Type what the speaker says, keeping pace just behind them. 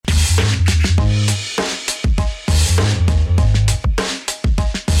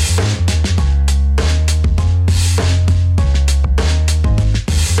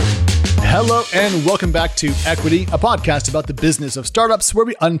And welcome back to Equity, a podcast about the business of startups where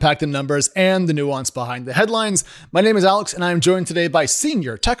we unpack the numbers and the nuance behind the headlines. My name is Alex, and I am joined today by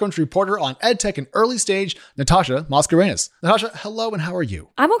senior TechCrunch reporter on EdTech and early stage, Natasha Mascarenhas. Natasha, hello, and how are you?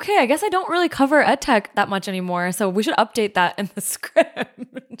 I'm okay. I guess I don't really cover EdTech that much anymore, so we should update that in the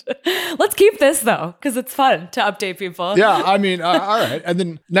script. Let's keep this, though, because it's fun to update people. Yeah, I mean, all right. And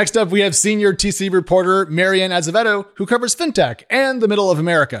then next up, we have senior TC reporter Marianne Azevedo, who covers fintech and the middle of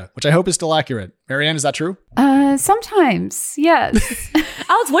America, which I hope is still accurate. Marianne, is that true? Sometimes, yes.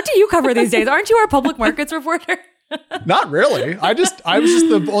 Alex, what do you cover these days? Aren't you our public markets reporter? Not really. I was just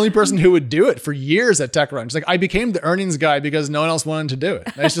the only person who would do it for years at TechCrunch. Like, I became the earnings guy because no one else wanted to do it.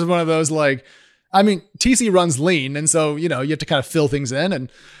 It's just one of those, like, I mean, TC runs lean. And so, you have to kind of fill things in.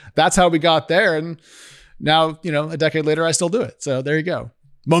 And that's how we got there. And now, a decade later, I still do it. So there you go.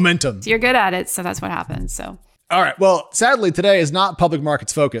 Momentum. You're good at it, so that's what happens. So. All right. Well, sadly, today is not public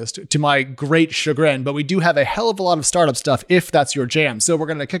markets focused, to my great chagrin, but we do have a hell of a lot of startup stuff if that's your jam. So we're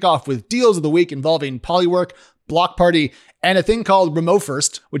going to kick off with deals of the week involving Polywork, Block Party, and a thing called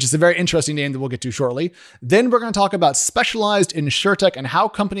RemoFirst, which is a very interesting name that we'll get to shortly. Then we're going to talk about specialized insurtech and how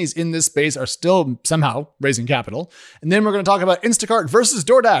companies in this space are still somehow raising capital. And then we're going to talk about Instacart versus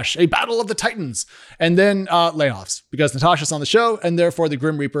DoorDash, a battle of the titans. And then layoffs, because Natasha's on the show, and therefore the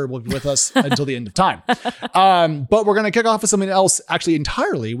Grim Reaper will be with us until the end of time. But we're going to kick off with something else actually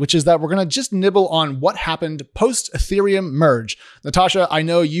entirely, which is that we're going to just nibble on what happened post-Ethereum merge. Natasha, I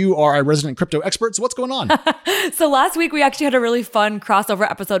know you are a resident crypto expert, so what's going on? So last week, we actually had a really fun crossover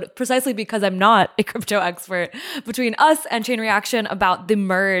episode, precisely because I'm not a crypto expert, between us and Chain Reaction about the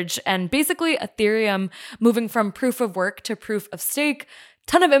merge and basically Ethereum moving from proof of work to proof of stake.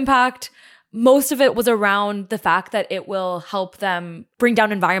 Ton of impact. Most of it was around the fact that it will help them bring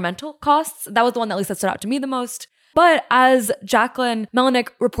down environmental costs. That was the one that at least that stood out to me the most. But as Jacqueline Melinek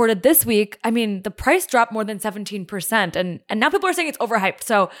reported this week, I mean, the price dropped more than 17%. And now people are saying it's overhyped.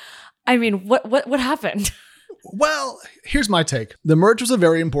 So, I mean, what happened? Well, here's my take. The merge was a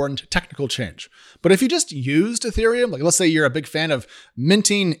very important technical change. But if you just used Ethereum, like let's say you're a big fan of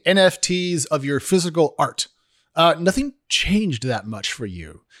minting NFTs of your physical art, nothing changed that much for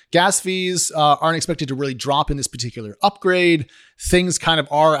you. Gas fees aren't expected to really drop in this particular upgrade. Things kind of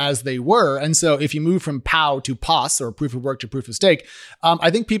are as they were. And so if you move from POW to POS, or proof of work to proof of stake,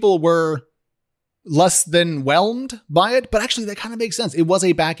 I think people were less than whelmed by it, but actually that kind of makes sense. It was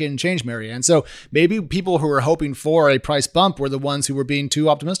a back-end change, Marianne. So maybe people who were hoping for a price bump were the ones who were being too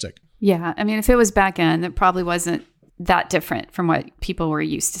optimistic. Yeah. I mean, if it was back-end, it probably wasn't that different from what people were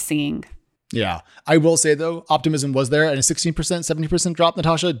used to seeing. Yeah. I will say, though, optimism was there, and a 16%, 70% drop,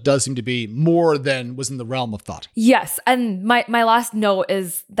 Natasha, does seem to be more than was in the realm of thought. Yes. And my last note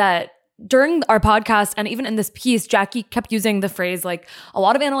is that during our podcast and even in this piece, Jackie kept using the phrase, like, a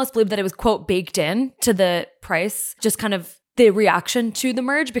lot of analysts believe that it was, quote, baked in to the price, just kind of the reaction to the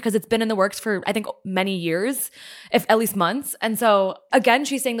merge, because it's been in the works for, I think, many years, if at least months. And so, again,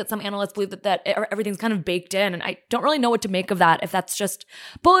 she's saying that some analysts believe that everything's kind of baked in. And I don't really know what to make of that, if that's just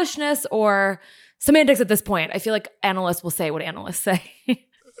bullishness or semantics at this point. I feel like analysts will say what analysts say.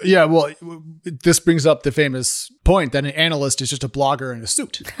 Yeah, well, this brings up the famous point that an analyst is just a blogger in a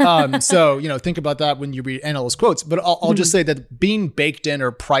suit. So, think about that when you read analyst quotes. But I'll just say that being baked in or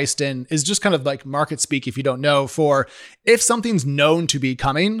priced in is just kind of like market speak, if you don't know, for if something's known to be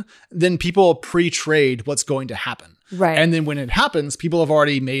coming, then people pre-trade what's going to happen. Right. And then when it happens, people have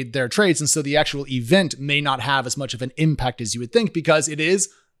already made their trades. And so the actual event may not have as much of an impact as you would think, because it is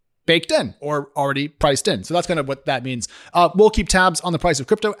baked in or already priced in. So that's kind of what that means. We'll keep tabs on the price of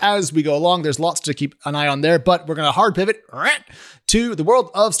crypto as we go along. There's lots to keep an eye on there, but we're going to hard pivot to the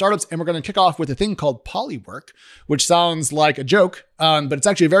world of startups. And we're going to kick off with a thing called Polywork, which sounds like a joke, but it's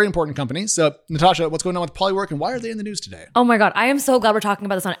actually a very important company. So Natasha, what's going on with Polywork and why are they in the news today? Oh my God. I am so glad we're talking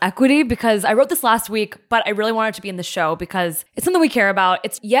about this on Equity, because I wrote this last week, but I really wanted it to be in the show because it's something we care about.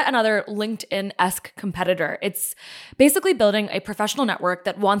 It's yet another LinkedIn-esque competitor. It's basically building a professional network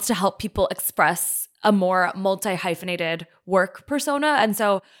that wants to help people express a more multi-hyphenated work persona. And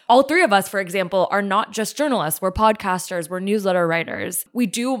so all three of us, for example, are not just journalists. We're podcasters, we're newsletter writers. We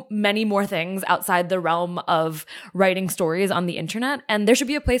do many more things outside the realm of writing stories on the internet, and there should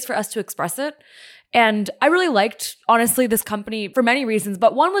be a place for us to express it. And I really liked, honestly, this company for many reasons,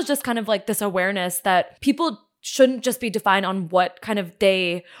 but one was just kind of like this awareness that people shouldn't just be defined on what kind of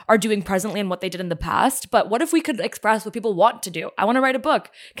they are doing presently and what they did in the past, but what if we could express what people want to do? I want to write a book.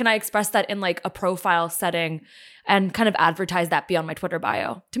 Can I express that in like a profile setting and kind of advertise that beyond my Twitter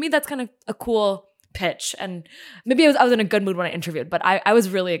bio? To me, that's kind of a cool pitch. And maybe I was in a good mood when I interviewed, but I was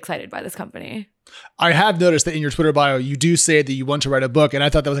really excited by this company. I have noticed that in your Twitter bio, you do say that you want to write a book, and I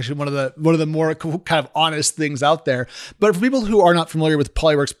thought that was actually one of the more kind of honest things out there. But for people who are not familiar with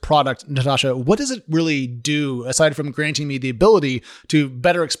Polywork's product, Natasha, what does it really do aside from granting me the ability to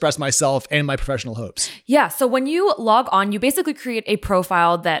better express myself and my professional hopes? Yeah. So when you log on, you basically create a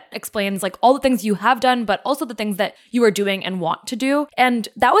profile that explains like all the things you have done, but also the things that you are doing and want to do. And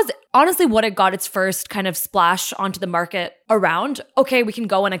that was honestly what it got its first kind of splash onto the market around. Okay, we can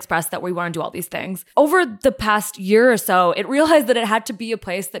go and express that we want to do all these things. Over the past year or so, it realized that it had to be a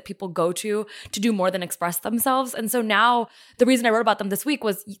place that people go to do more than express themselves. And so now the reason I wrote about them this week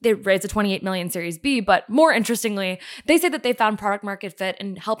was they raised a 28 million Series B, but more interestingly, they say that they found product market fit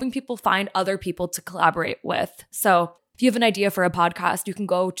in helping people find other people to collaborate with. So if you have an idea for a podcast, you can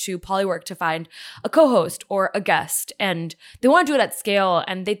go to Polywork to find a co-host or a guest, and they want to do it at scale,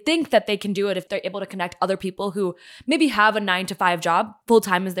 and they think that they can do it if they're able to connect other people who maybe have a 9-to-5 job,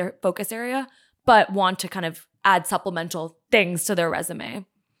 full-time is their focus area, but want to kind of add supplemental things to their resume.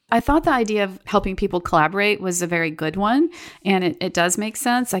 I thought the idea of helping people collaborate was a very good one, and it does make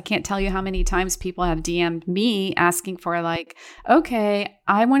sense. I can't tell you how many times people have DM'd me asking for like, okay,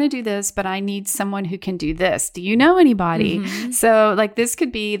 I want to do this, but I need someone who can do this. Do you know anybody? Mm-hmm. So like this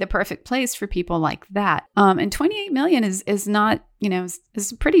could be the perfect place for people like that. And 28 million is not,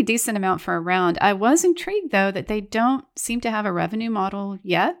 is a pretty decent amount for a round. I was intrigued though that they don't seem to have a revenue model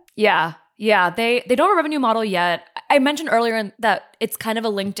yet. Yeah, they don't have a revenue model yet. I mentioned earlier that it's kind of a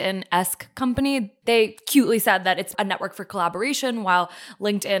LinkedIn-esque company. They cutely said that it's a network for collaboration, while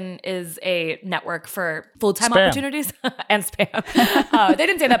LinkedIn is a network for full-time opportunities and spam. They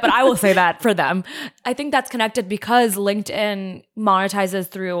didn't say that, but I will say that for them. I think that's connected because LinkedIn monetizes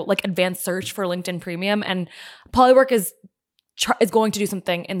through like advanced search for LinkedIn Premium, and Polywork is going to do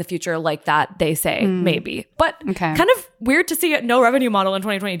something in the future like that, they say, maybe. But kind of weird to see no revenue model in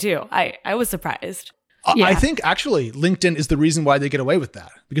 2022. I was surprised. Yeah. I think actually LinkedIn is the reason why they get away with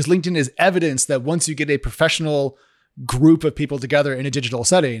that, because LinkedIn is evidence that once you get a professional group of people together in a digital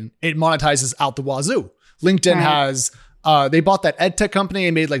setting, it monetizes out the wazoo. LinkedIn has... they bought that ed tech company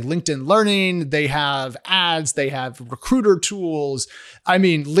and made like LinkedIn Learning. They have ads. They have recruiter tools. I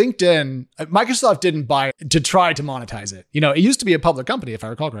mean, LinkedIn, Microsoft didn't buy it to try to monetize it. It used to be a public company, if I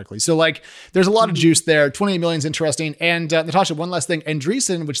recall correctly. So like there's a lot of juice there. 28 million is interesting. And Natasha, one last thing.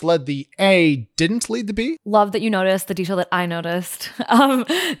 Andreessen, which led the A, didn't lead the B. Love that you noticed the detail that I noticed. So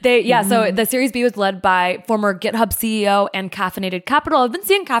the Series B was led by former GitHub CEO and Caffeinated Capital. I've been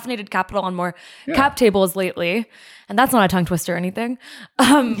seeing Caffeinated Capital on more cap tables lately. And that's not a tongue twister or anything.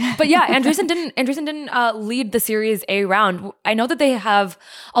 But yeah, Andreessen didn't lead the Series A round. I know that they have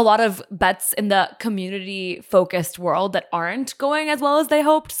a lot of bets in the community-focused world that aren't going as well as they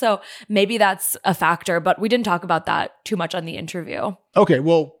hoped. So maybe that's a factor, but we didn't talk about that too much on the interview. Okay,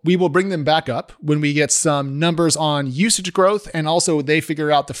 well, we will bring them back up when we get some numbers on usage growth, and also they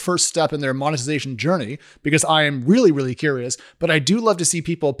figure out the first step in their monetization journey, because I am really, really curious. But I do love to see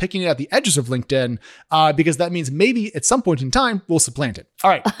people picking it at the edges of LinkedIn, because that means maybe at some point in time, we'll supplant it. All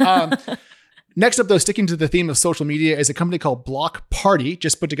right. Next up, though, sticking to the theme of social media, is a company called Block Party,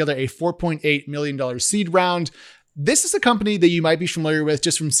 just put together a $4.8 million seed round. This is a company that you might be familiar with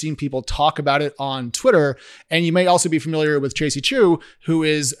just from seeing people talk about it on Twitter. And you may also be familiar with Tracy Chu, who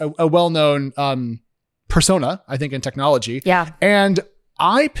is a well-known persona, I think, in technology. Yeah. And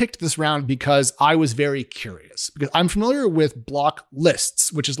I picked this round because I was very curious, because I'm familiar with block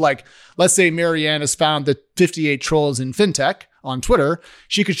lists, which is like, let's say Marianne has found the 58 trolls in fintech on Twitter.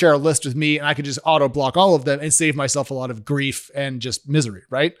 She could share a list with me and I could just auto block all of them and save myself a lot of grief and just misery,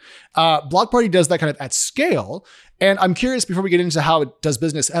 right? Block Party does that kind of at scale. And I'm curious, before we get into how it does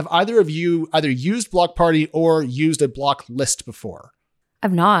business, have either of you either used Block Party or used a block list before?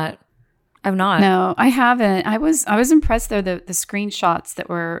 I've not. No, I haven't. I was impressed though. The screenshots that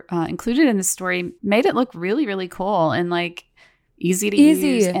were included in the story made it look really, really cool and like easy to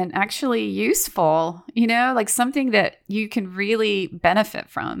use and actually useful, like something that you can really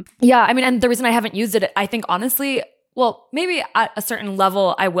benefit from. Yeah. I mean, and the reason I haven't used it, I think honestly, well, maybe at a certain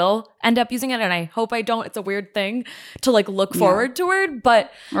level I will end up using it, and I hope I don't. It's a weird thing to like look forward toward,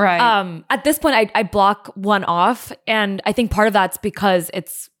 but at this point I block one off, and I think part of that's because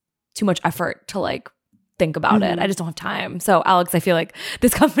it's too much effort to like think about it. I just don't have time. So Alex, I feel like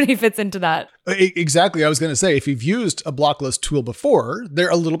this company fits into that. Exactly. I was going to say, if you've used a block list tool before, they're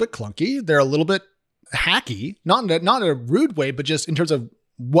a little bit clunky. They're a little bit hacky, not in a rude way, but just in terms of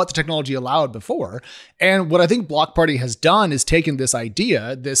what the technology allowed before. And what I think Block Party has done is taken this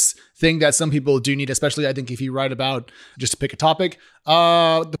idea, this thing that some people do need, especially I think if you write about, just to pick a topic,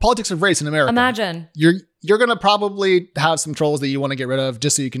 the politics of race in America. Imagine. you're going to probably have some trolls that you want to get rid of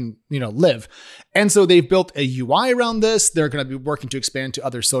just so you can, live. And so they've built a UI around this. They're going to be working to expand to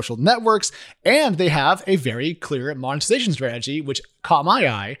other social networks, and they have a very clear monetization strategy, which caught my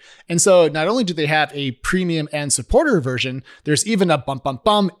eye. And so not only do they have a premium and supporter version, there's even a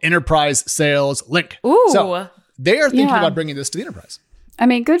enterprise sales link. Ooh. So they are thinking about bringing this to the enterprise. I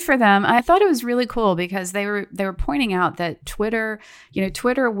mean, good for them. I thought it was really cool because they were pointing out that Twitter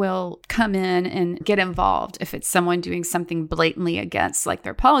will come in and get involved if it's someone doing something blatantly against like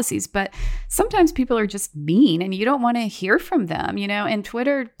their policies. But sometimes people are just mean and you don't want to hear from them, and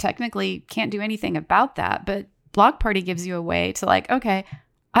Twitter technically can't do anything about that. But Block Party gives you a way to like, okay,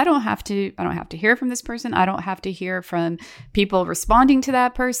 I don't have to hear from this person. I don't have to hear from people responding to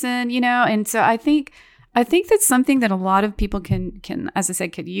that person, And so I think that's something that a lot of people can, as I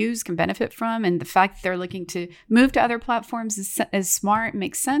said, could use, can benefit from. And the fact that they're looking to move to other platforms is smart,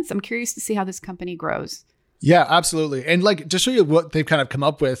 makes sense. I'm curious to see how this company grows. Yeah, absolutely. And like, to show you what they've kind of come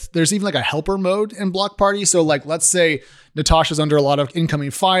up with, there's even like a helper mode in Block Party. So like, let's say Natasha's under a lot of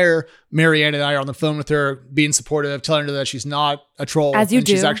incoming fire. Marianne and I are on the phone with her, being supportive, telling her that she's not a troll. As you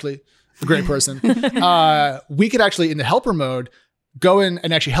do. She's actually a great person. We could actually, in the helper mode, go in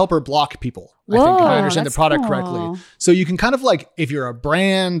and actually help her block people. Whoa, I think if I understand the product cool. correctly. So you can kind of like, if you're a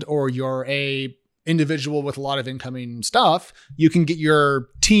brand or you're a individual with a lot of incoming stuff, you can get your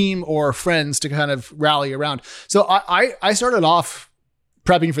team or friends to kind of rally around. So I started off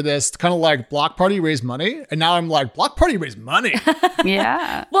prepping for this kind of like Block Party raise money. And now I'm like, Block Party raise money.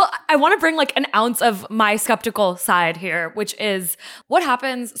 Yeah. Well, I want to bring like an ounce of my skeptical side here, which is what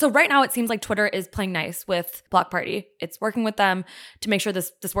happens. So right now it seems like Twitter is playing nice with Block Party. It's working with them to make sure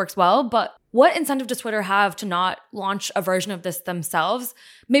this works well. But what incentive does Twitter have to not launch a version of this themselves?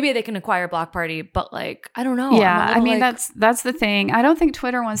 Maybe they can acquire Block Party, but like, I don't know. Yeah, I mean, that's the thing. I don't think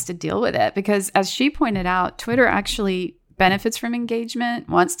Twitter wants to deal with it because as she pointed out, Twitter actually benefits from engagement,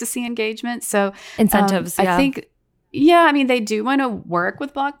 wants to see engagement. So incentives. I think, I mean, they do want to work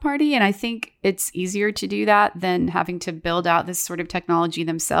with Block Party. And I think it's easier to do that than having to build out this sort of technology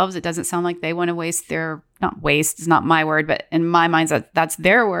themselves. It doesn't sound like they want to not waste is not my word, but in my mind, that's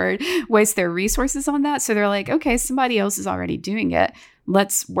their word, waste their resources on that. So they're like, okay, somebody else is already doing it.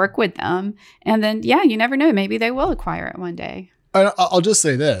 Let's work with them. And then, you never know. Maybe they will acquire it one day. I'll just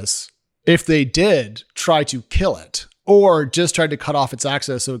say this. If they did try to kill it, or just tried to cut off its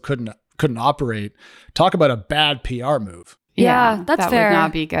access so it couldn't operate, talk about a bad PR move. Yeah, that's fair. That would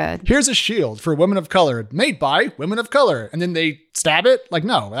not be good. Here's a shield for women of color made by women of color. And then they stab it? Like,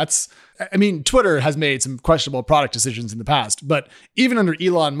 no, Twitter has made some questionable product decisions in the past, but even under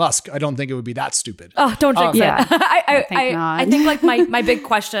Elon Musk, I don't think it would be that stupid. Oh, don't jinx it. I think like my big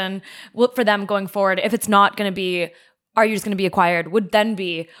question for them going forward, if it's not going to be, are you just going to be acquired, would then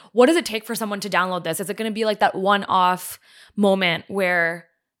be, what does it take for someone to download this? Is it going to be like that one-off moment where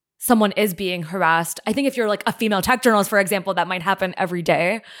someone is being harassed? I think if you're like a female tech journalist, for example, that might happen every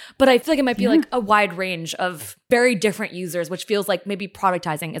day. But I feel like it might be like a wide range of very different users, which feels like maybe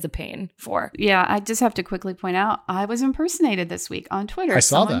productizing is a pain for. Yeah, I just have to quickly point out, I was impersonated this week on Twitter. I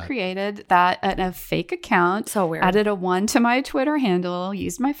saw Someone created that at a fake account. So weird. Added a 1 to my Twitter handle,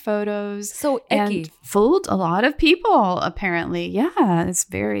 used my photos. So icky. And fooled a lot of people, apparently. Yeah, it's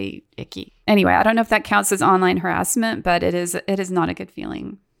very icky. Anyway, I don't know if that counts as online harassment, but it is not a good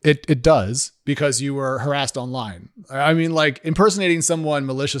feeling. It does, because you were harassed online. I mean, like impersonating someone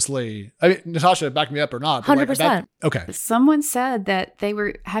maliciously. I mean, Natasha, back me up or not. 100%. Okay. Someone said that they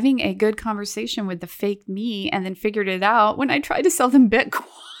were having a good conversation with the fake me and then figured it out when I tried to sell them Bitcoin.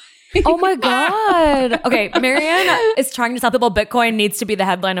 Oh my God. Okay, Marianne is trying to tell people Bitcoin needs to be the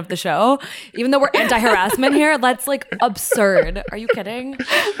headline of the show. Even though we're anti-harassment here, that's like absurd. Are you kidding?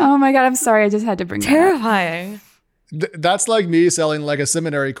 Oh my God, I'm sorry. I just had to bring that up. Terrifying. That's like me selling like a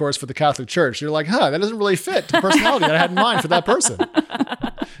seminary course for the Catholic Church. You're like, that doesn't really fit the personality that I had in mind for that person.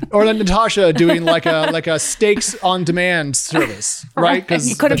 Or then Natasha doing like a stakes on demand service, right? Because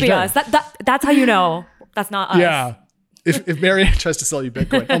it couldn't be us. That's how you know that's not us. Yeah. If Marianne tries to sell you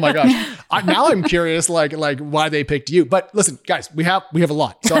Bitcoin, oh my gosh! Now I'm curious, like why they picked you. But listen, guys, we have a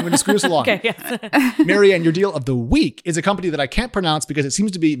lot, so I'm going to screw us along. Okay, yes. Marianne, your deal of the week is a company that I can't pronounce because it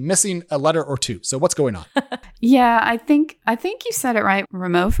seems to be missing a letter or two. So what's going on? Yeah, I think you said it right.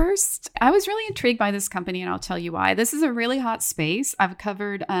 Remo first. I was really intrigued by this company, and I'll tell you why. This is a really hot space. I've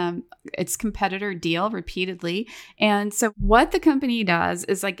covered its competitor Deal repeatedly, and so what the company does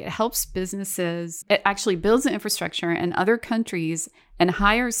is like it helps businesses. It actually builds the infrastructure and other countries and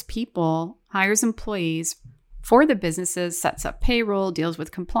hires employees for the businesses, sets up payroll, deals with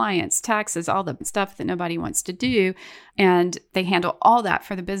compliance, taxes, all the stuff that nobody wants to do. And they handle all that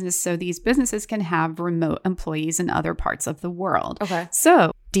for the business. So these businesses can have remote employees in other parts of the world. Okay.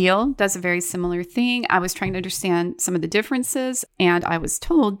 So Deel does a very similar thing. I was trying to understand some of the differences, and I was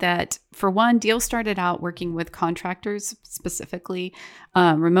told that, for one, Deel started out working with contractors, specifically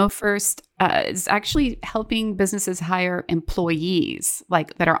Remote First is actually helping businesses hire employees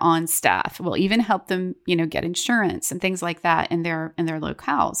like that are on staff. Will even help them, get insurance and things like that in their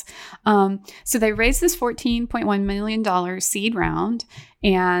locales. So they raised this $14.1 million seed round,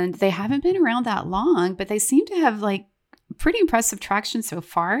 and they haven't been around that long, but they seem to have pretty impressive traction so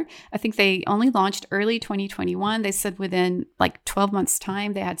far. I think they only launched early 2021. They said within 12 months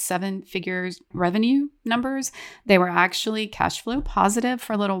time, they had 7 figures revenue numbers. They were actually cash flow positive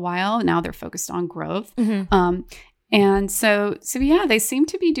for a little while. Now they're focused on growth. And so yeah, they seem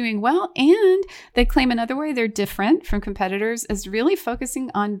to be doing well. And they claim another way they're different from competitors is really focusing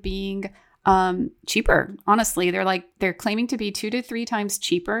on being cheaper. Honestly, they're claiming to be 2 to 3 times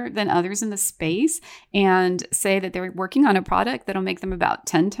cheaper than others in the space, and say that they're working on a product that'll make them about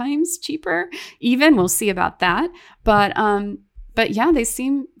 10 times cheaper. Even we'll see about that. But yeah, they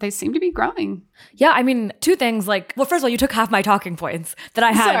seem to be growing. Yeah, I mean, 2 things. Well, first of all, you took half my talking points that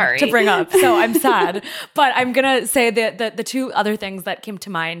I had to bring up, so I'm sad. But I'm gonna say that the 2 other things that came to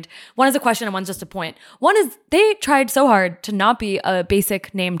mind. One is a question and one's just a point. One is they tried so hard to not be a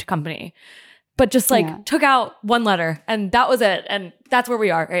basic named company, but just took out 1 letter, and that was it. And that's where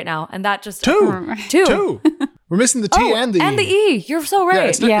we are right now. And that just 2. We're missing the T and the E. And the E. You're so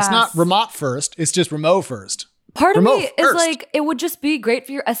right. Yeah, it's not Remote First. It's just Remote First. Part of remote me first. is it would just be great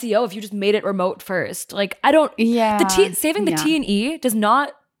for your SEO if you just made it remote first. I don't, saving the T and E does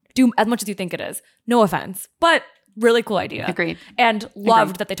not do as much as you think it is. No offense, but really cool idea. Agreed. And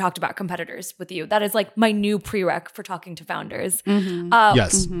loved that they talked about competitors with you. That is my new prereq for talking to founders.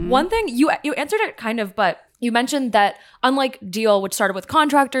 Yes. One thing, you answered it kind of, but you mentioned that unlike Deel, which started with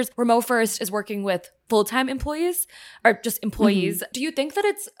contractors, Remote First is working with full-time employees or just employees. Do you think that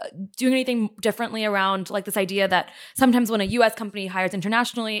it's doing anything differently around this idea that sometimes when a US company hires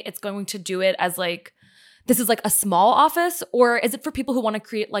internationally, it's going to do it as this is a small office, or is it for people who want to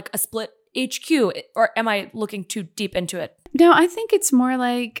create a split HQ, or am I looking too deep into it? No, I think it's more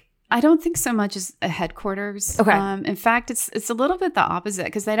I don't think so much as a headquarters. Okay. In fact, it's a little bit the opposite,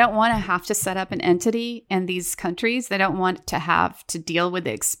 because they don't want to have to set up an entity in these countries. They don't want to have to deal with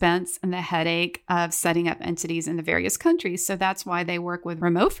the expense and the headache of setting up entities in the various countries. So that's why they work with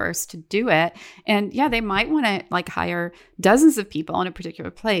Remote First to do it. And yeah, they might want to hire dozens of people in a particular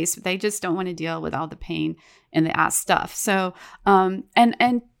place, but they just don't want to deal with all the pain and the ass stuff. So, and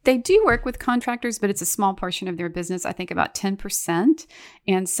they do work with contractors, but it's a small portion of their business, I think about 10%.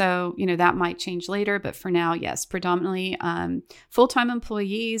 And so, that might change later. But for now, yes, predominantly full-time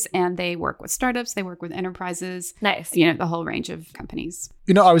employees, and they work with startups, they work with enterprises. Nice. The whole range of companies.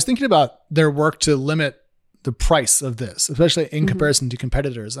 I was thinking about their work to limit the price of this, especially in comparison to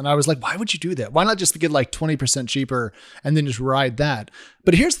competitors. And I was like, why would you do that? Why not just get 20% cheaper and then just ride that?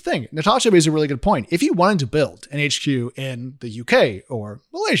 But here's the thing. Natasha raised a really good point. If you wanted to build an HQ in the UK or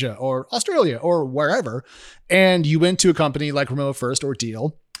Malaysia or Australia or wherever, and you went to a company like Remote First or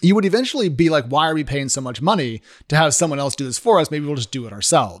Deel, you would eventually be like, why are we paying so much money to have someone else do this for us? Maybe we'll just do it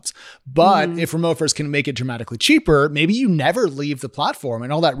ourselves. But if Remote First can make it dramatically cheaper, maybe you never leave the platform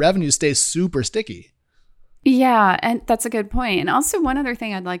and all that revenue stays super sticky. Yeah, and that's a good point. And also one other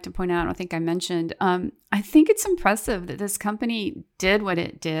thing I'd like to point out, I think I mentioned, I think it's impressive that this company did what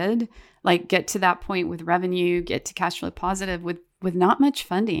it did, get to that point with revenue, get to cash flow positive with not much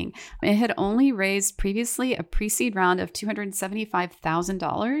funding. It had only raised previously a pre-seed round of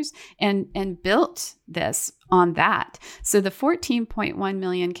 $275,000 and built this on that. So the 14.1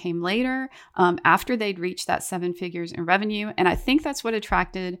 million came later, after they'd reached that 7 figures in revenue. And I think that's what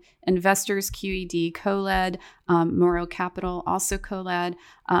attracted investors. QED co-led, Moro Capital also co-led.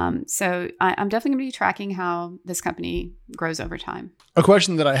 So I'm definitely going to be tracking how this company grows over time. A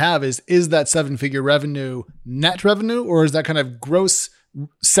question that I have is that 7-figure revenue net revenue, or is that kind of gross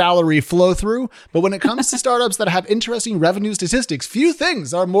salary flow through? But when it comes to startups that have interesting revenue statistics, few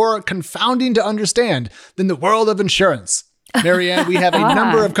things are more confounding to understand than the world of insurance. Marianne, we have a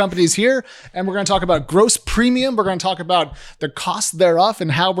number of companies here, and we're going to talk about gross premium. We're going to talk about the cost thereof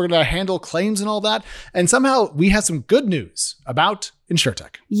and how we're going to handle claims and all that. And somehow we have some good news about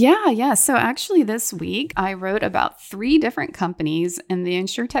InsurTech. Yeah. So actually this week I wrote about 3 different companies in the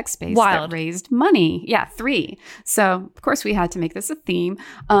InsurTech space that raised money. Yeah, 3. So of course we had to make this a theme.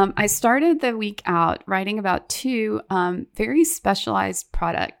 I started the week out writing about 2 very specialized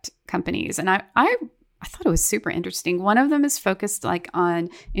product companies. And I thought it was super interesting. One of them is focused on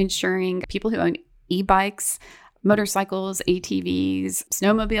insuring people who own e-bikes, motorcycles, ATVs,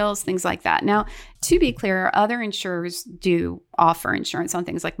 snowmobiles, things like that. Now, to be clear, other insurers do offer insurance on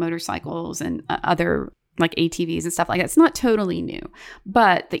things like motorcycles and other like ATVs and stuff like that. It's not totally new,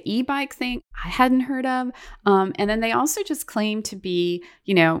 but the e-bike thing I hadn't heard of. And then they also just claim to be,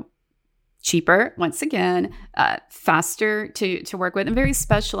 cheaper, once again, faster to work with, and very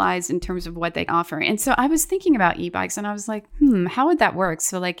specialized in terms of what they offer. And so I was thinking about e-bikes and I was like, how would that work?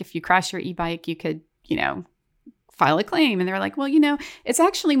 So like if you crash your e-bike, you could, file a claim. And they're like, well, it's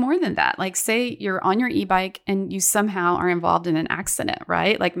actually more than that. Like say you're on your e-bike and you somehow are involved in an accident,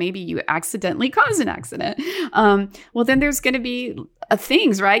 right? Like maybe you accidentally cause an accident. Well, then there's going to be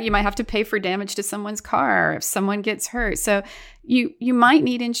things, right? You might have to pay for damage to someone's car if someone gets hurt. So you might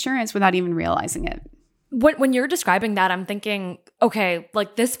need insurance without even realizing it. When you're describing that, I'm thinking, okay,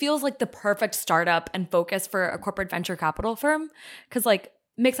 like this feels like the perfect startup and focus for a corporate venture capital firm. Because like,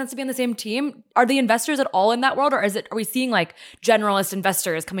 makes sense to be on the same team. Are the investors at all in that world, or are we seeing like generalist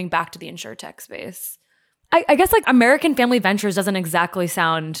investors coming back to the insurtech space? I guess like American Family Ventures doesn't exactly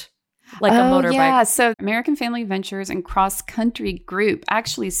sound like a motorbike. Yeah, so American Family Ventures and Cross Country Group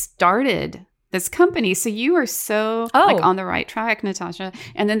actually started this company. So you are so on the right track, Natasha.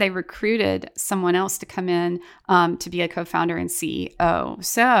 And then they recruited someone else to come in to be a co-founder and CEO.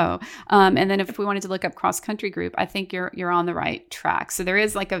 So, and then if we wanted to look up Cross Country Group, I think you're on the right track. So there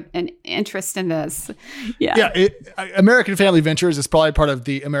is like an interest in this. Yeah. American Family Ventures is probably part of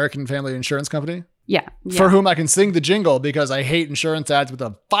the American Family Insurance Company. Yeah. For whom I can sing the jingle because I hate insurance ads with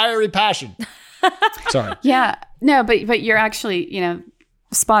a fiery passion. Sorry. Yeah. No, but you're actually,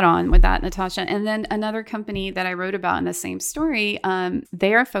 spot on with that, Natasha. And then another company that I wrote about in the same story,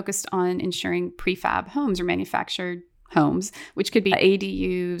 they are focused on insuring prefab homes or manufactured homes, which could be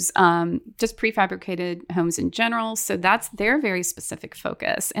ADUs, just prefabricated homes in general. So that's their very specific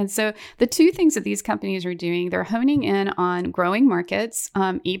focus. And so the two things that these companies are doing, they're honing in on growing markets.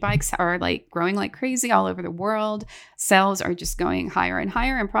 E-bikes are like growing like crazy all over the world. Sales are just going higher and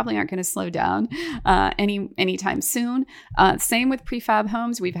higher and probably aren't going to slow down anytime soon. Same with prefab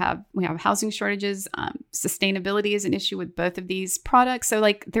homes. We have housing shortages. Sustainability is an issue with both of these products. So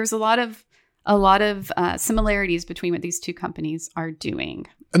like there's a lot of similarities between what these two companies are doing.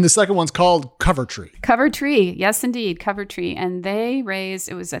 And the second one's called Covertree. Covertree. Yes, indeed. Covertree. And they raised,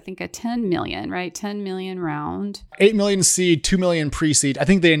 it was, I think, a 10 million, right? 10 million round. 8 million seed, 2 million pre-seed. I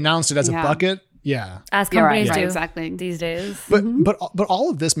think they announced it as a bucket. Yeah. As companies do exactly these days. But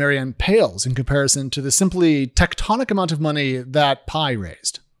all of this, Marianne, pales in comparison to the simply tectonic amount of money that Pi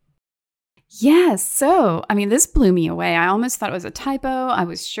raised. Yes. So, I mean, this blew me away. I almost thought it was a typo. I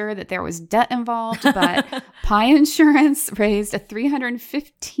was sure that there was debt involved, but Pi Insurance raised a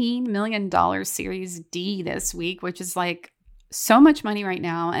 $315 million Series D this week, which is like so much money right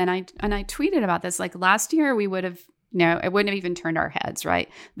now. And I tweeted about this. Like last year, we would have, it wouldn't have even turned our heads, right?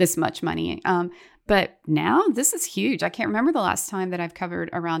 This much money. But now this is huge. I can't remember the last time that I've covered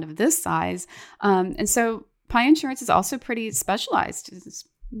a round of this size. And so Pi Insurance is also pretty specialized. It's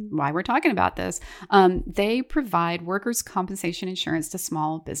why we're talking about this. They provide workers' compensation insurance to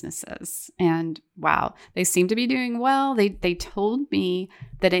small businesses. And wow, they seem to be doing well. They told me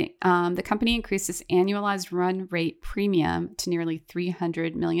that the company increased its annualized run rate premium to nearly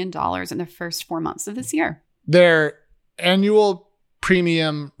 $300 million in the first 4 months of this year. Their annual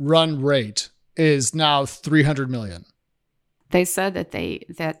premium run rate is now $300 million. They said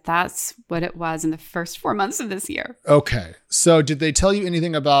that that's what it was in the first 4 months of this year. Okay. So did they tell you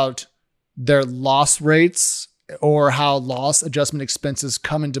anything about their loss rates or how loss adjustment expenses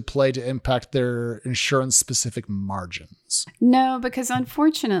come into play to impact their insurance-specific margins? No, because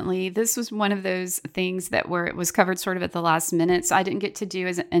unfortunately, this was one of those things that where it was covered sort of at the last minute. So I didn't get to do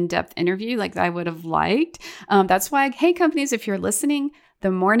as an in-depth interview like I would have liked. That's why, hey, companies, if you're listening, the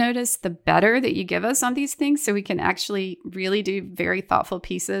more notice, the better that you give us on these things so we can actually really do very thoughtful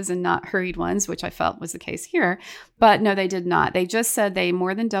pieces and not hurried ones, which I felt was the case here. But no, they did not. They just said they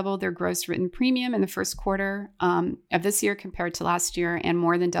more than doubled their gross written premium in the first quarter of this year compared to last year, and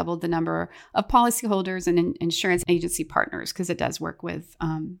more than doubled the number of policyholders and insurance agency partners, because it does work with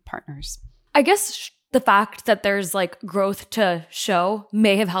partners. I guess the fact that there's like growth to show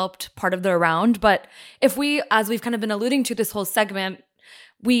may have helped part of the round. But if we, as we've kind of been alluding to this whole segment,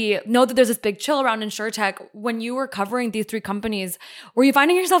 we know that there's this big chill around insurtech. When you were covering these three companies, were you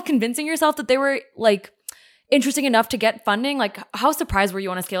finding yourself convincing yourself that they were like interesting enough to get funding? Like, how surprised were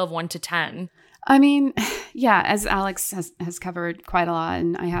you on a scale of 1 to 10? I mean, yeah, as Alex has covered quite a lot,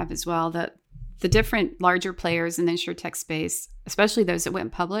 and I have as well, that the different larger players in the insurtech space, especially those that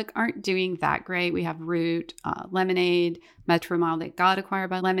went public, aren't doing that great. We have Root, Lemonade, Metromile that got acquired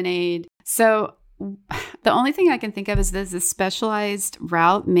by Lemonade. So the only thing I can think of is this specialized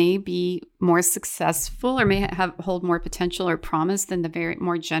route may be more successful or may hold more potential or promise than the very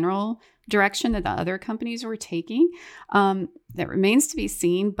more general direction that the other companies were taking. That remains to be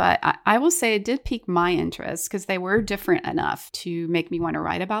seen, but I will say it did pique my interest because they were different enough to make me want to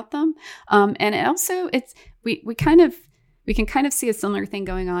write about them. And also, we can kind of see a similar thing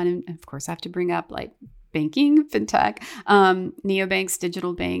going on, and of course, I have to bring up like banking, fintech, neobanks,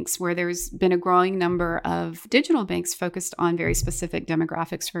 digital banks, where there's been a growing number of digital banks focused on very specific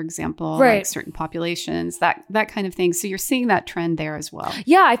demographics, for example, like certain populations, that kind of thing. So you're seeing that trend there as well.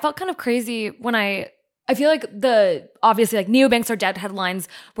 Yeah, I felt kind of crazy when I feel like obviously like neobanks are dead headlines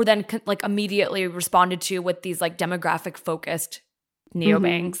were then like immediately responded to with these like demographic focused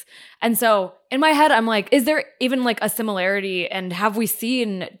neobanks. Mm-hmm. And so in my head, I'm like, is there even like a similarity? And have we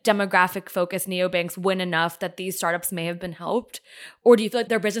seen demographic focused neobanks win enough that these startups may have been helped? Or do you feel like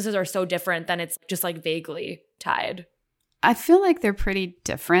their businesses are so different that it's just like vaguely tied? I feel like they're pretty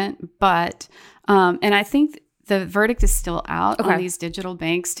different, but, and I think the verdict is still out on these digital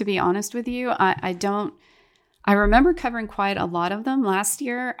banks, to be honest with you. I remember covering quite a lot of them last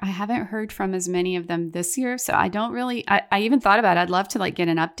year. I haven't heard from as many of them this year. So I don't really, I even thought about it. I'd love to like get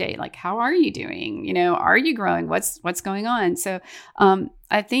an update. Like, how are you doing? You know, are you growing? What's going on? So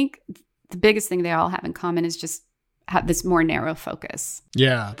I think the biggest thing they all have in common is just have this more narrow focus.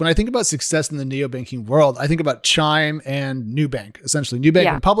 Yeah. When I think about success in the neobanking world, I think about Chime and Nubank. Essentially, Nubank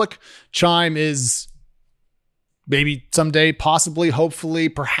went public. Chime is maybe someday, possibly, hopefully,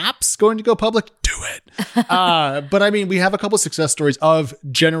 perhaps going to go public. Do it. But I mean, we have a couple of success stories of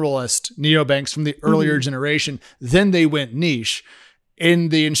generalist neobanks from the earlier generation. Then they went niche. In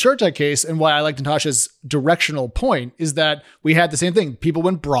the InsurTech case, and why I like Natasha's directional point, is that we had the same thing. People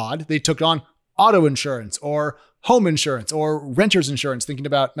went broad. They took on auto insurance or home insurance or renter's insurance, thinking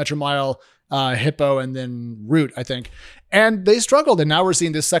about Metromile, Hippo, and then Root, I think. And they struggled. And now we're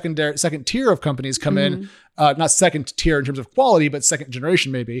seeing this second tier of companies come in, not second tier in terms of quality, but second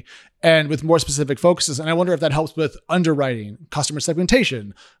generation maybe, and with more specific focuses. And I wonder if that helps with underwriting, customer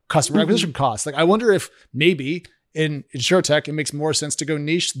segmentation, customer acquisition costs. Like, I wonder if maybe in InsurTech, it makes more sense to go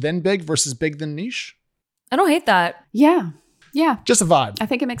niche than big versus big than niche. I don't hate that. Yeah. Just a vibe. I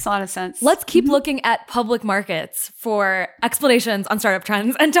think it makes a lot of sense. Let's keep looking at public markets for explanations on startup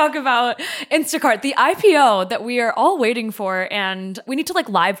trends and talk about Instacart, the IPO that we are all waiting for. And we need to like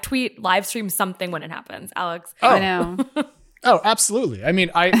live stream something when it happens, Alex. I know. Oh, absolutely. I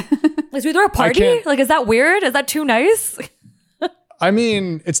mean, like, should we throw a party? Like, is that weird? Is that too nice? I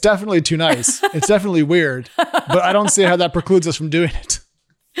mean, it's definitely too nice. It's definitely weird, but I don't see how that precludes us from doing it.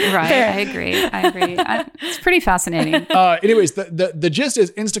 Right. I agree. It's pretty fascinating. Anyways, the gist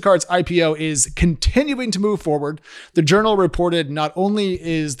is Instacart's IPO is continuing to move forward. The Journal reported not only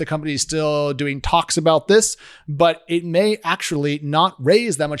is the company still doing talks about this, but it may actually not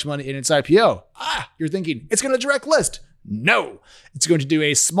raise that much money in its IPO. You're thinking it's going to direct list. No, it's going to do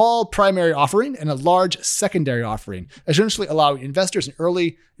a small primary offering and a large secondary offering, essentially allowing investors and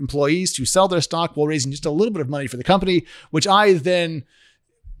early employees to sell their stock while raising just a little bit of money for the company, which I then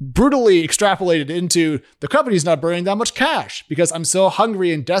brutally extrapolated into the company's not burning that much cash because I'm so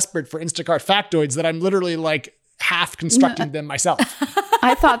hungry and desperate for Instacart factoids that I'm literally like half constructing them myself.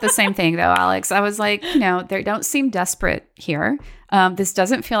 I thought the same thing though, Alex. I was like, they don't seem desperate here. This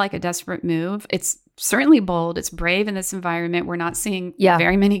doesn't feel like a desperate move. It's certainly bold. It's brave in this environment. We're not seeing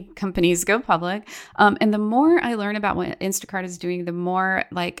very many companies go public. And the more I learn about what Instacart is doing, the more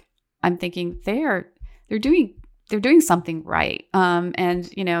like I'm thinking they're doing something right. And,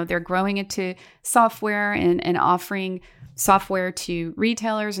 they're growing into software and offering software to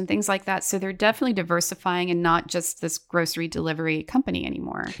retailers and things like that. So they're definitely diversifying and not just this grocery delivery company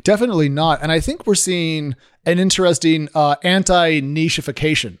anymore. Definitely not. And I think we're seeing an interesting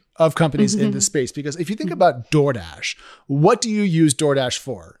anti-nicheification of companies in this space. Because if you think about DoorDash, what do you use DoorDash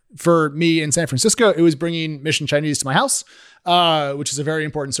for? For me in San Francisco, it was bringing Mission Chinese to my house, which is a very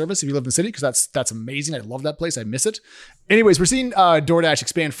important service if you live in the city, because that's amazing. I love that place. I miss it. Anyways, we're seeing DoorDash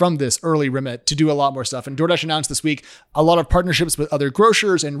expand from this early remit to do a lot more stuff. And DoorDash announced this week a lot of partnerships with other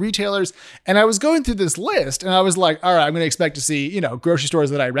grocers and retailers. And I was going through this list and I was like, all right, I'm going to expect to see, grocery stores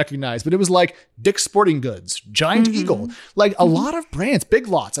that I recognize. But it was like Dick's Sporting Goods, Giant Eagle, like a lot of brands, Big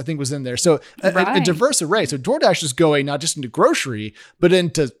Lots, I think was in there. So a diverse array. So DoorDash is going not just into grocery, but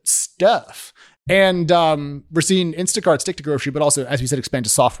into stuff. And we're seeing Instacart stick to grocery, but also, as we said, expand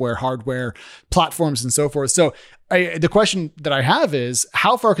to software, hardware, platforms, and so forth. So the question that I have is,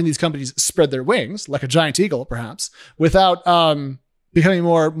 how far can these companies spread their wings, like a giant eagle, perhaps, without becoming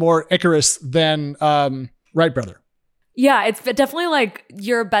more Icarus than Wright Brother? Yeah, it's definitely like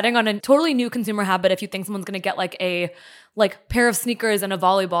you're betting on a totally new consumer habit if you think someone's going to get like a pair of sneakers and a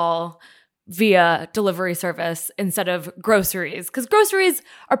volleyball via delivery service instead of groceries, because groceries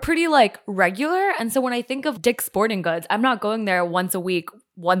are pretty like regular. And so when I think of Dick's Sporting Goods, I'm not going there once a week,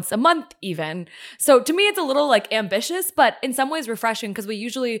 once a month even. So to me, it's a little like ambitious, but in some ways refreshing, because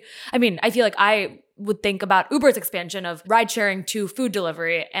I feel like I would think about Uber's expansion of ride sharing to food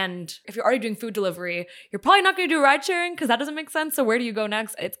delivery. And if you're already doing food delivery, you're probably not going to do ride sharing because that doesn't make sense. So where do you go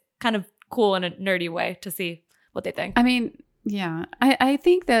next? It's kind of cool in a nerdy way to see what they think. I mean, yeah, I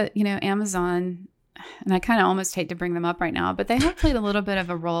think that, Amazon, and I kind of almost hate to bring them up right now, but they have played a little bit of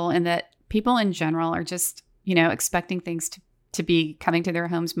a role in that people in general are just, expecting things to be coming to their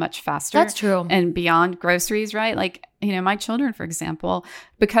homes much faster. That's true. And beyond groceries, right? Like, my children, for example,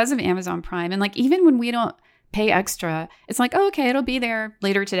 because of Amazon Prime, and like even when we don't pay extra, it's like, oh, okay, it'll be there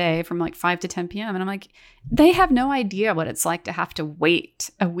later today from like 5 to 10 p.m. And I'm like, they have no idea what it's like to have to wait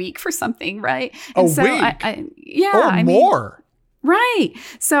a week for something, right? A week? Or more. Right.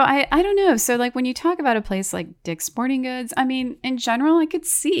 So I don't know. So like when you talk about a place like Dick's Sporting Goods, I mean, in general, I could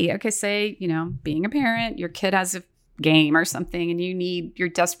see, okay, say, being a parent, your kid has a game or something and you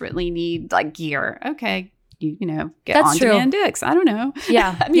desperately need like gear. Okay. Get That's on true. demand Dick's. I don't know.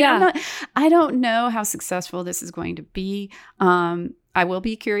 Yeah. I mean, I don't know how successful this is going to be. I will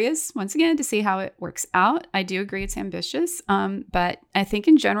be curious once again to see how it works out. I do agree it's ambitious. But I think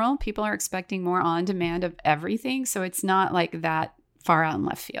in general, people are expecting more on demand of everything. So it's not like that far out in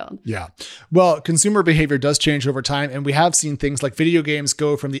left field. Yeah. Well, consumer behavior does change over time, and we have seen things like video games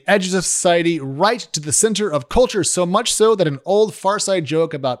go from the edges of society right to the center of culture, so much so that an old Far Side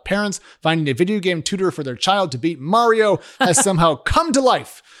joke about parents finding a video game tutor for their child to beat Mario has somehow come to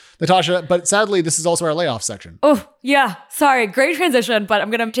life. Natasha, but sadly, this is also our layoff section. Oh, yeah. Sorry. Great transition, but I'm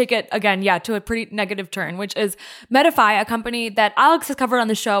going to take it again, to a pretty negative turn, which is Medify, a company that Alex has covered on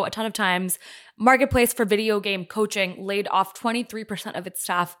the show a ton of times. Marketplace for video game coaching laid off 23% of its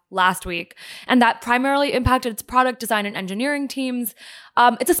staff last week. And that primarily impacted its product design and engineering teams.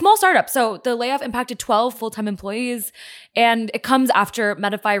 It's a small startup, so the layoff impacted 12 full-time employees. And it comes after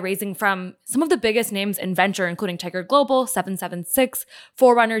Medify raising from some of the biggest names in venture, including Tiger Global, 776,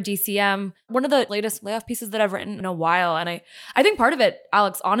 Forerunner, DCM, one of the latest layoff pieces that I've written in a while. And I think part of it,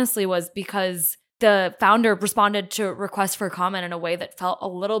 Alex, honestly, was because the founder responded to requests for comment in a way that felt a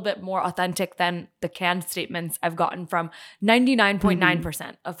little bit more authentic than the canned statements I've gotten from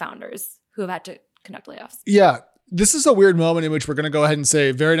 99.9% of founders who have had to conduct layoffs. Yeah. This is a weird moment in which we're going to go ahead and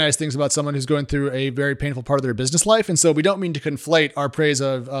say very nice things about someone who's going through a very painful part of their business life. And so we don't mean to conflate our praise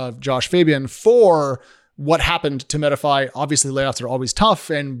of Josh Fabian for what happened to Medify. Obviously, layoffs are always tough,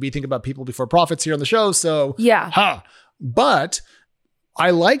 and we think about people before profits here on the show. So, yeah. But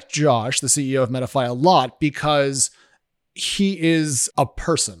I like Josh, the CEO of Medify, a lot because he is a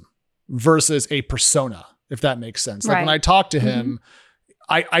person versus a persona, if that makes sense. Like when I talk to him,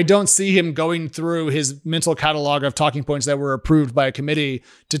 I don't see him going through his mental catalog of talking points that were approved by a committee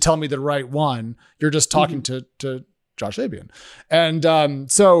to tell me the right one. You're just talking to Josh Fabian. And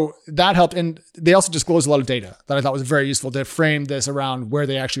so that helped. And they also disclosed a lot of data that I thought was very useful to frame this around where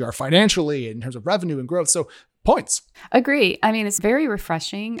they actually are financially in terms of revenue and growth. So points. Agree. I mean, it's very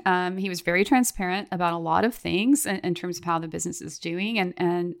refreshing. He was very transparent about a lot of things in terms of how the business is doing.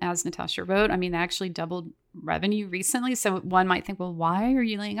 And as Natasha wrote, I mean, they actually doubled revenue recently. So one might think, well, why are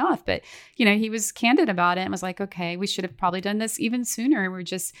you laying off? But, he was candid about it and was like, okay, we should have probably done this even sooner. We're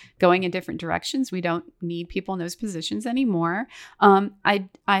just going in different directions. We don't need people in those positions anymore.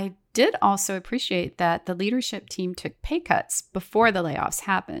 I did also appreciate that the leadership team took pay cuts before the layoffs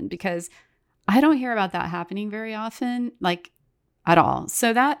happened, because I don't hear about that happening very often, like at all.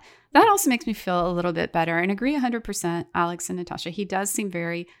 So that also makes me feel a little bit better, and agree 100%, Alex and Natasha. He does seem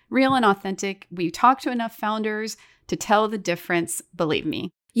very real and authentic. We talk to enough founders to tell the difference, believe me.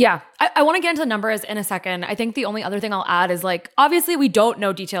 Yeah, I want to get into the numbers in a second. I think the only other thing I'll add is obviously we don't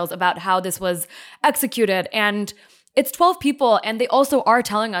know details about how this was executed, and it's 12 people, and they also are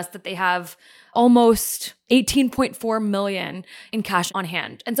telling us that they have almost 18.4 million in cash on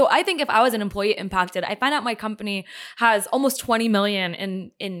hand. And so I think if I was an employee impacted, I find out my company has almost 20 million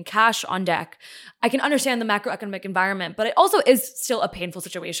in cash on deck. I can understand the macroeconomic environment, but it also is still a painful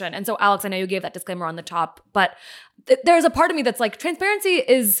situation. And so Alex, I know you gave that disclaimer on the top, but there's a part of me that's like, transparency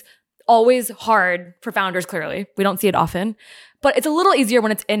is always hard for founders, clearly. We don't see it often, but it's a little easier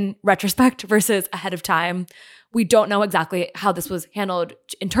when it's in retrospect versus ahead of time. we don't know exactly how this was handled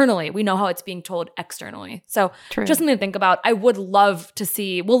internally. We know how it's being told externally. So True. just something to think about. I would love to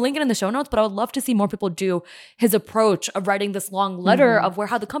see, we'll link it in the show notes, but I would love to see more people do his approach of writing this long letter of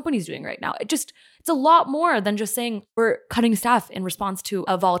how the company's doing right now. It's a lot more than just saying we're cutting staff in response to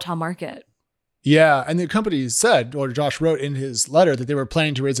a volatile market. Yeah, and the company said, or Josh wrote in his letter, that they were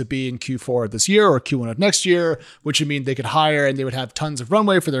planning to raise a B in Q4 of this year or Q1 of next year, which would mean they could hire and they would have tons of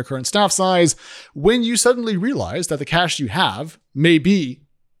runway for their current staff size. When you suddenly realize that the cash you have may be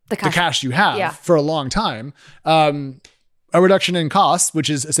the cash you have for a long time, a reduction in costs, which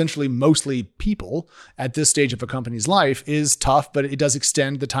is essentially mostly people at this stage of a company's life, is tough, but it does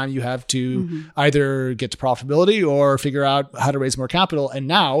extend the time you have to either get to profitability or figure out how to raise more capital. And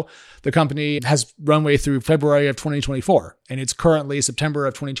now the company has runway through February of 2024, and it's currently September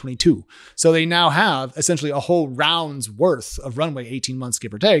of 2022. So they now have essentially a whole round's worth of runway, 18 months,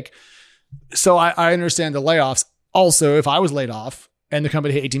 give or take. So I understand the layoffs. Also, if I was laid off, and the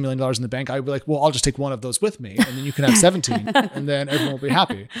company had $18 million in the bank, I'd be like, well, I'll just take one of those with me, and then you can have 17, and then everyone will be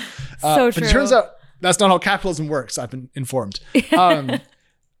happy. So true. But it turns out that's not how capitalism works, I've been informed. I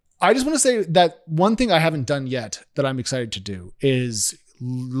just want to say that one thing I haven't done yet that I'm excited to do is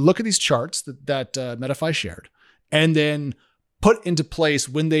look at these charts that Medify shared, and then put into place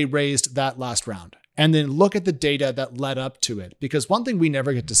when they raised that last round. And then look at the data that led up to it. Because one thing we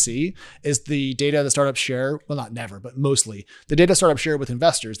never get to see is the data that startups share. Well, not never, but mostly the data startups share with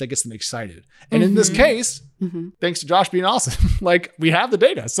investors that gets them excited. And in this case, thanks to Josh being awesome, like we have the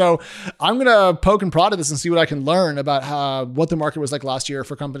data. So I'm going to poke and prod at this and see what I can learn about what the market was like last year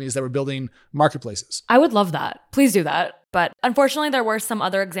for companies that were building marketplaces. I would love that. Please do that. But unfortunately, there were some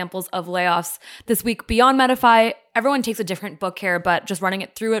other examples of layoffs this week beyond Medify. Everyone takes a different book here, but just running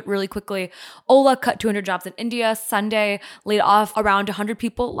it through it really quickly. Ola cut 200 jobs in India. Sunday laid off around 100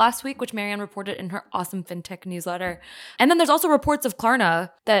 people last week, which Marianne reported in her awesome fintech newsletter. And then there's also reports of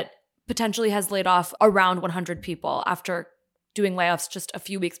Klarna that potentially has laid off around 100 people after doing layoffs just a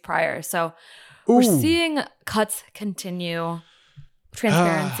few weeks prior. So we're seeing cuts continue.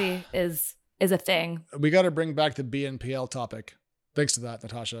 Transparency is a thing. We got to bring back the BNPL topic. Thanks to that,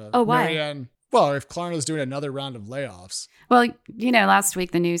 Natasha. Oh, why? Marianne, well, if Klarna's doing another round of layoffs. Well, last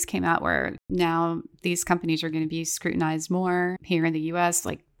week the news came out where now these companies are going to be scrutinized more here in the US,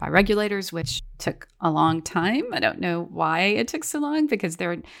 like by regulators, which took a long time. I don't know why it took so long, because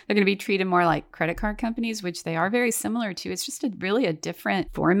they're going to be treated more like credit card companies, which they are very similar to. It's just really a different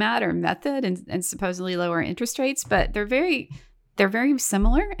format or method and supposedly lower interest rates, but they're very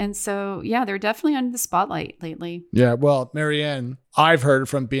similar. And so, yeah, they're definitely under the spotlight lately. Yeah, well, Marianne, I've heard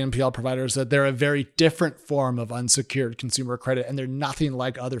from BNPL providers that they're a very different form of unsecured consumer credit, and they're nothing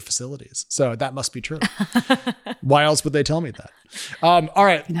like other facilities. So that must be true. Why else would they tell me that? All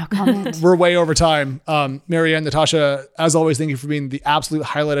right. No comment. We're way over time. Marianne, Natasha, as always, thank you for being the absolute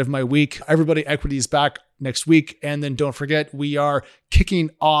highlight of my week. Everybody, Equity is back next week. And then don't forget, we are kicking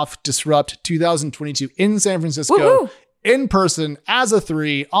off Disrupt 2022 in San Francisco. Woo-hoo! In person as a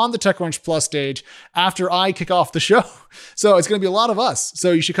 3 on the TechCrunch Plus stage after I kick off the show. So it's going to be a lot of us.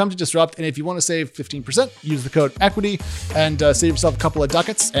 So you should come to Disrupt. And if you want to save 15%, use the code EQUITY and save yourself a couple of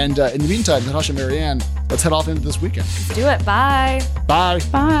ducats. And in the meantime, Natasha, Marianne, let's head off into this weekend. Let's do it. Bye. Bye.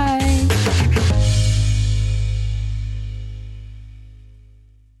 Bye.